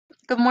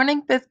Good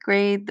morning, fifth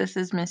grade. This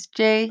is Miss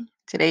J.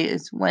 Today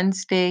is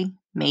Wednesday,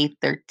 May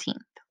 13th.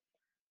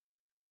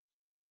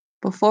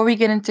 Before we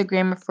get into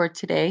grammar for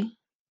today,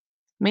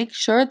 make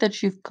sure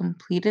that you've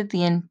completed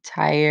the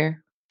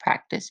entire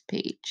practice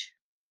page.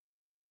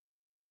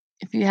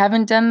 If you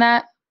haven't done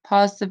that,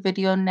 pause the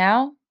video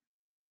now.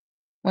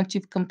 Once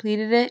you've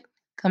completed it,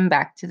 come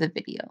back to the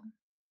video.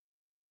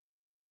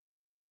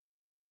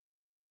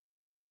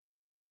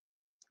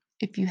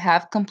 If you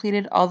have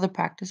completed all the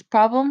practice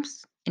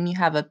problems and you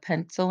have a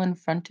pencil in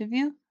front of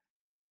you,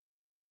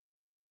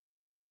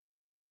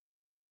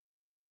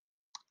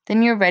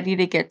 then you're ready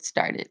to get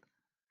started.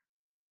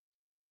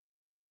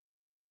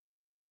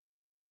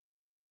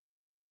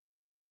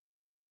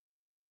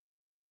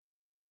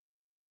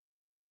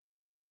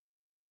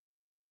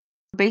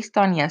 Based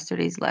on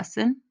yesterday's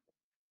lesson,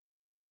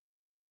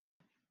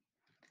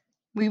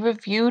 we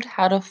reviewed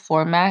how to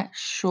format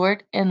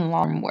short and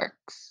long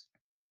works.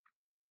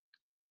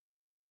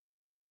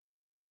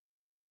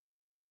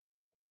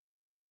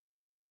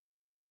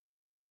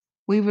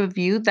 We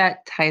reviewed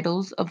that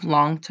titles of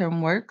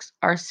long-term works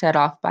are set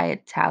off by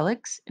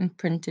italics in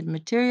printed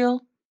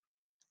material,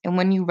 and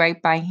when you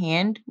write by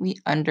hand, we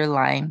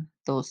underline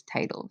those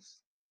titles.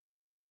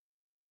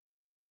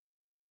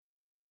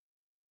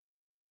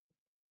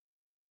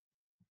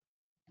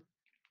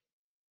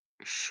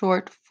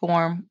 Short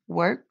form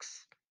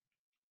works.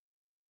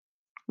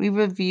 We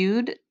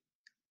reviewed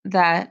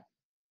that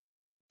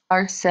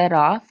are set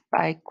off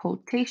by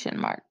quotation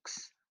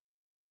marks.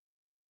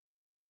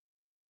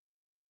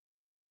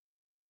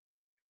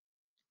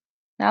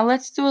 Now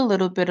let's do a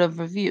little bit of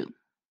review.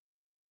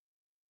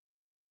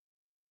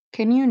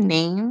 Can you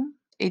name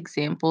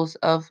examples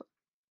of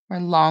our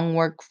long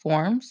work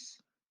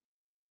forms?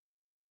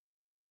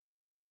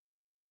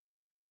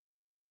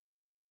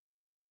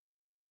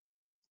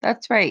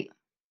 That's right.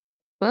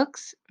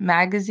 Books,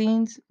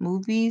 magazines,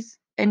 movies,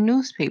 and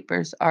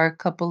newspapers are a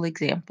couple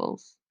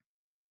examples.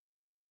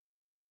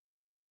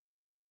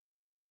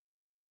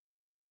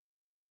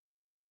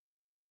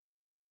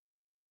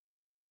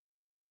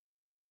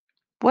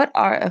 What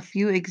are a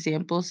few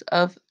examples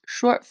of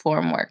short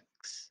form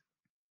works?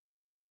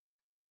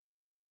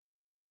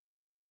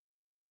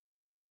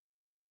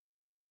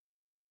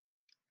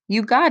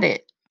 You got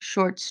it.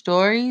 Short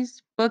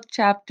stories, book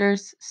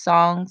chapters,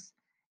 songs,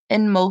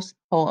 and most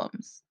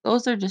poems.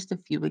 Those are just a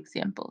few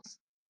examples.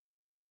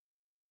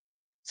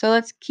 So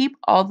let's keep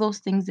all those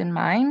things in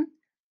mind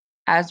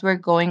as we're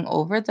going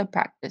over the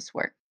practice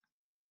work.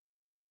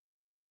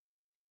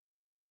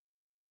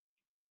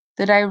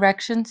 The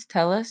directions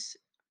tell us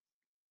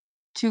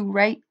to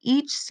write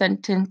each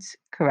sentence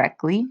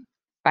correctly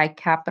by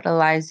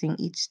capitalizing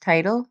each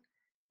title,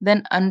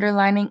 then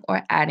underlining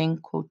or adding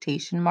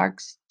quotation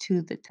marks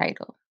to the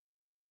title.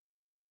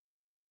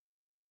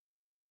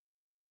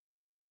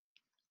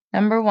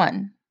 Number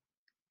 1,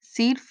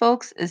 Seed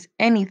Folks is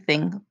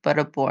anything but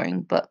a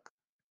boring book.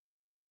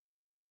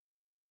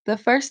 The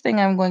first thing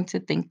I'm going to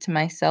think to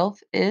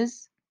myself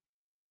is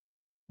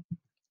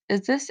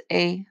this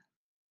a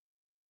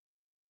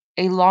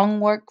long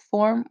work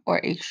form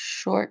or a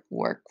short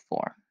work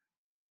form?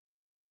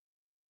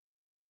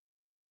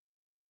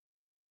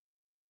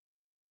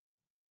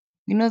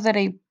 You know that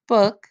a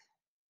book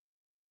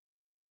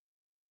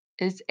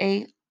is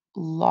a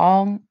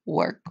long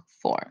work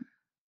form.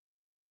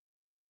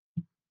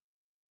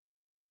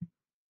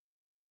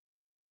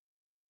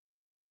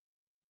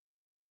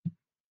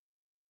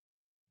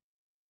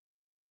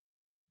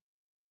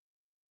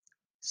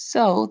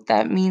 So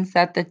that means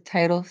that the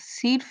title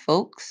Seed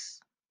Folks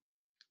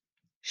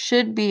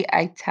should be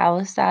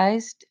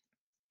italicized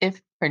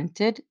if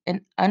printed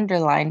and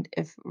underlined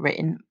if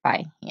written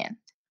by hand.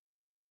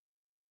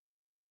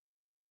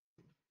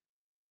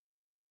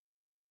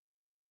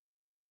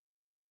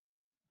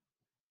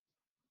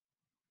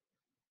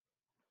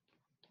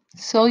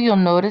 So you'll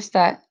notice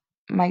that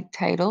my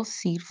title,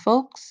 Seed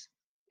Folks,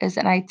 is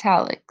in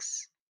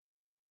italics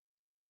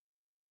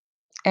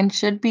and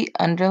should be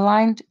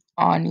underlined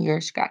on your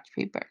scratch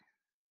paper.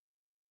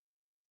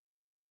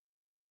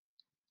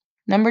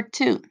 Number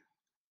 2,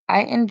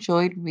 I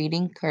enjoyed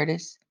reading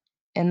Curtis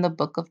in the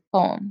Book of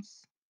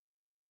Poems.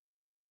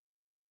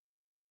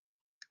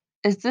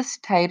 Is this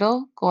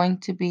title going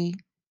to be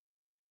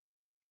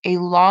a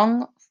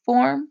long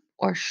form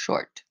or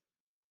short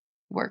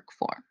work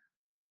form?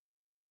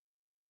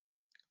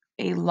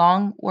 A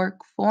long work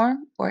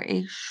form or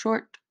a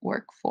short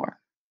work form?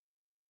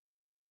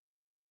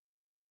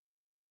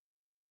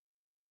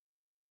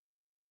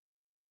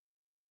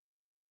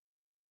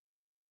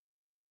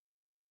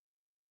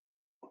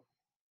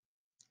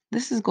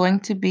 This is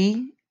going to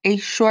be a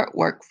short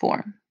work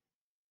form.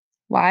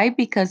 Why?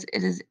 Because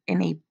it is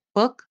in a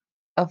book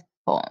of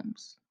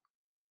poems,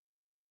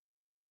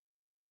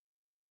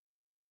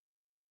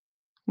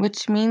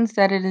 which means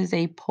that it is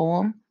a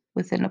poem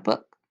within a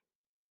book.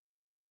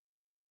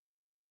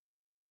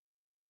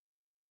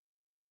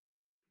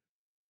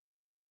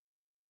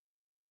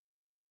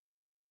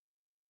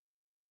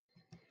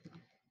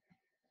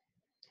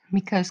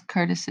 Because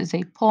Curtis is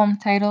a poem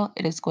title,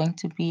 it is going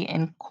to be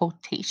in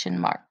quotation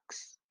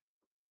marks.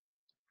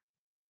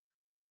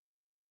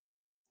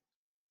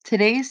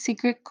 Today's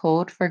secret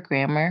code for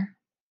grammar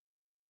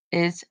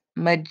is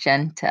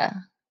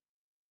magenta.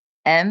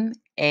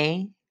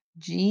 Magenta.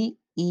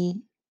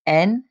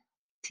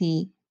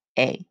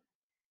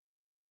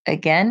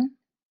 Again,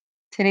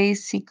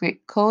 today's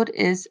secret code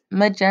is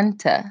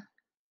magenta.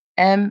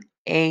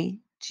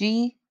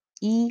 Magenta.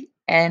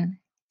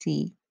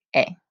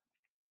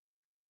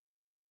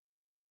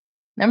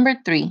 Number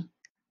 3.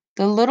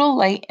 The Little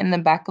Light in the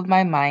Back of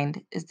My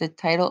Mind is the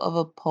title of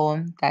a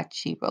poem that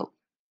she wrote.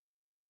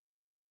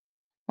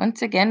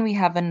 Once again, we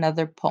have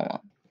another poem.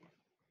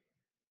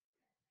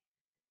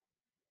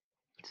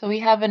 So we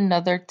have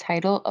another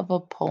title of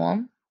a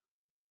poem.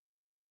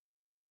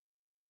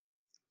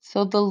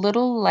 So the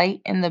little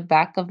light in the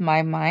back of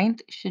my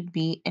mind should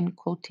be in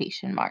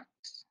quotation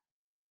marks.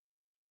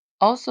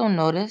 Also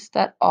notice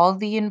that all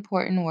the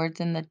important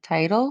words in the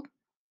title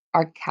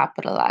are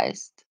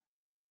capitalized.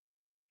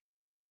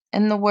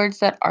 And the words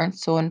that aren't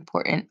so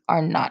important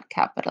are not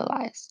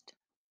capitalized.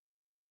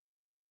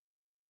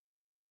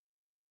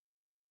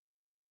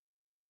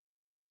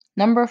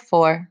 Number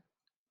 4.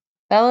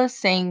 Bella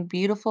sang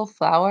Beautiful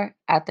Flower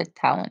at the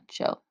talent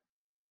show.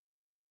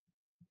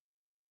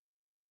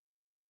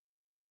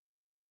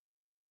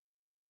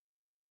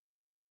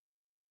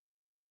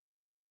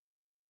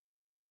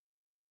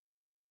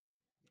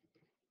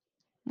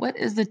 What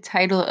is the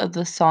title of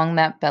the song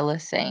that Bella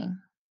sang?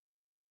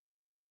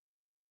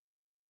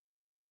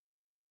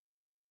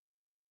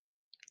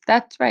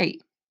 That's right,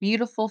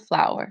 Beautiful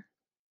Flower.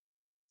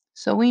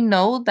 So we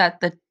know that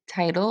the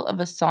title of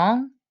a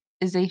song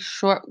is a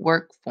short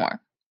work form.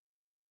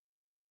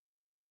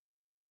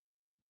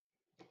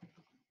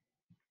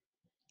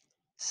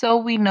 So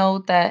we know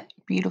that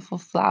Beautiful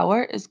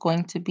Flower is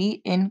going to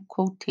be in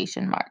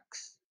quotation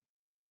marks.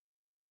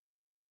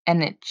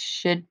 And it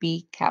should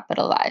be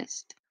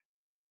capitalized.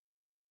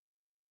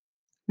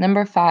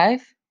 Number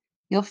 5,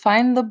 you'll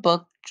find the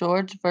book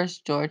George vs.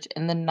 George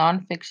in the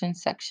nonfiction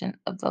section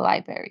of the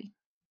library.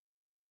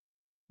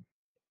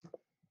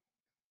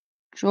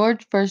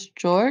 George vs.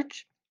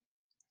 George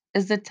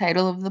is the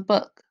title of the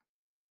book.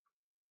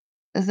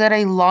 Is that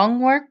a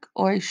long work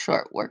or a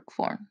short work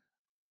form?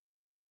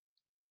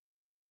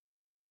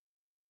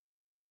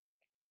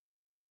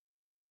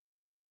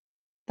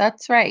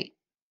 That's right.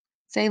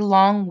 It's a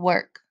long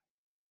work.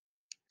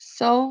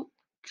 So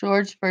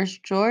George vs.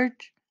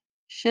 George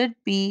should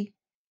be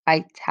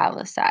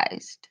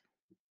italicized.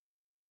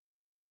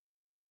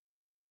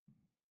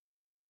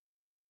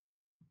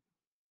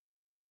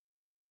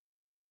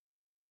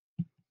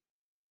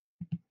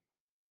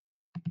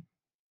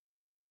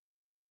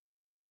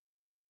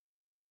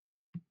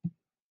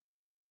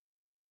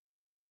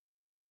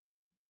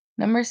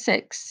 Number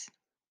 6.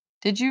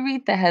 Did you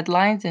read the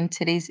headlines in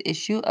today's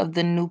issue of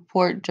the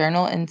Newport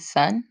Journal and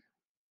Sun?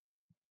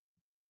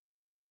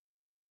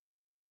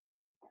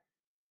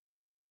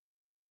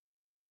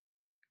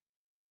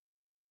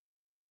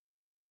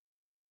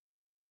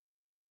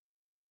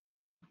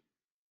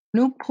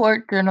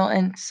 Newport Journal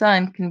and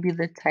Sun can be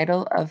the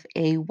title of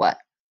a what?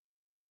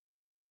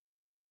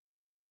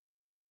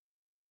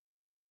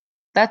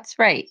 That's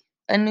right,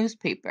 a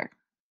newspaper.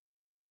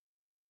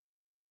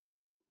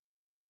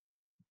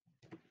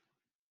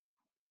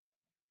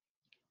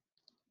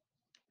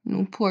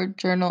 Newport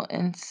Journal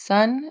and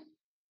Sun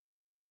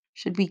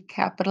should be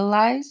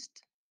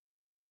capitalized,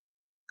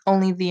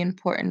 only the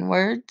important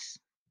words,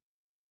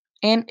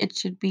 and it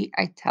should be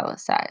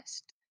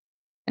italicized.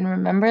 And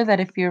remember that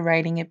if you're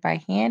writing it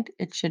by hand,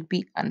 it should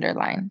be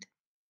underlined.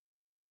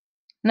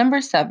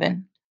 Number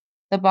 7.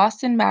 The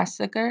Boston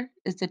Massacre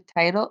is the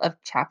title of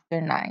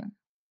Chapter 9.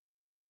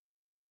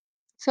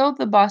 So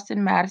the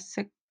Boston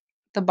Massacre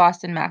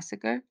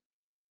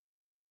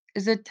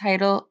is the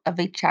title of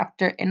a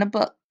chapter in a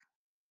book.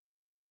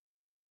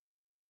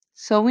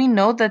 So we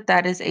know that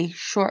that is a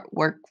short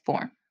work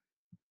form.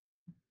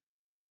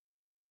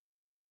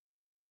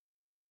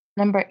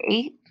 Number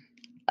 8.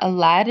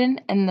 Aladdin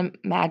and the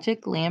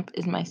Magic Lamp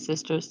is my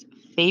sister's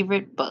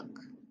favorite book.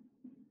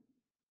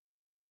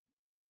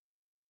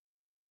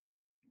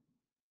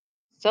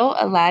 So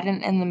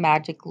Aladdin and the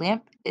Magic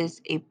Lamp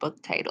is a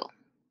book title.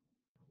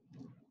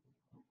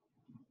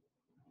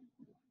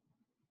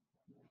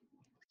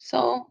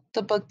 So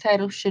the book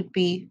title should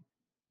be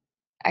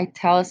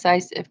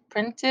italicized if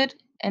printed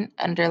and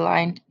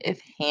underlined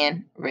if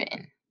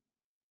handwritten.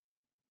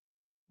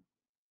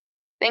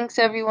 Thanks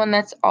everyone,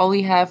 that's all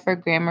we have for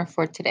grammar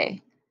for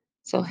today.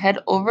 So head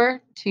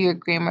over to your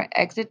grammar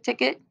exit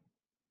ticket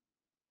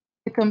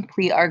to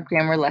complete our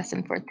grammar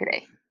lesson for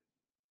today.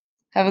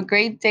 Have a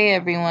great day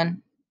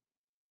everyone.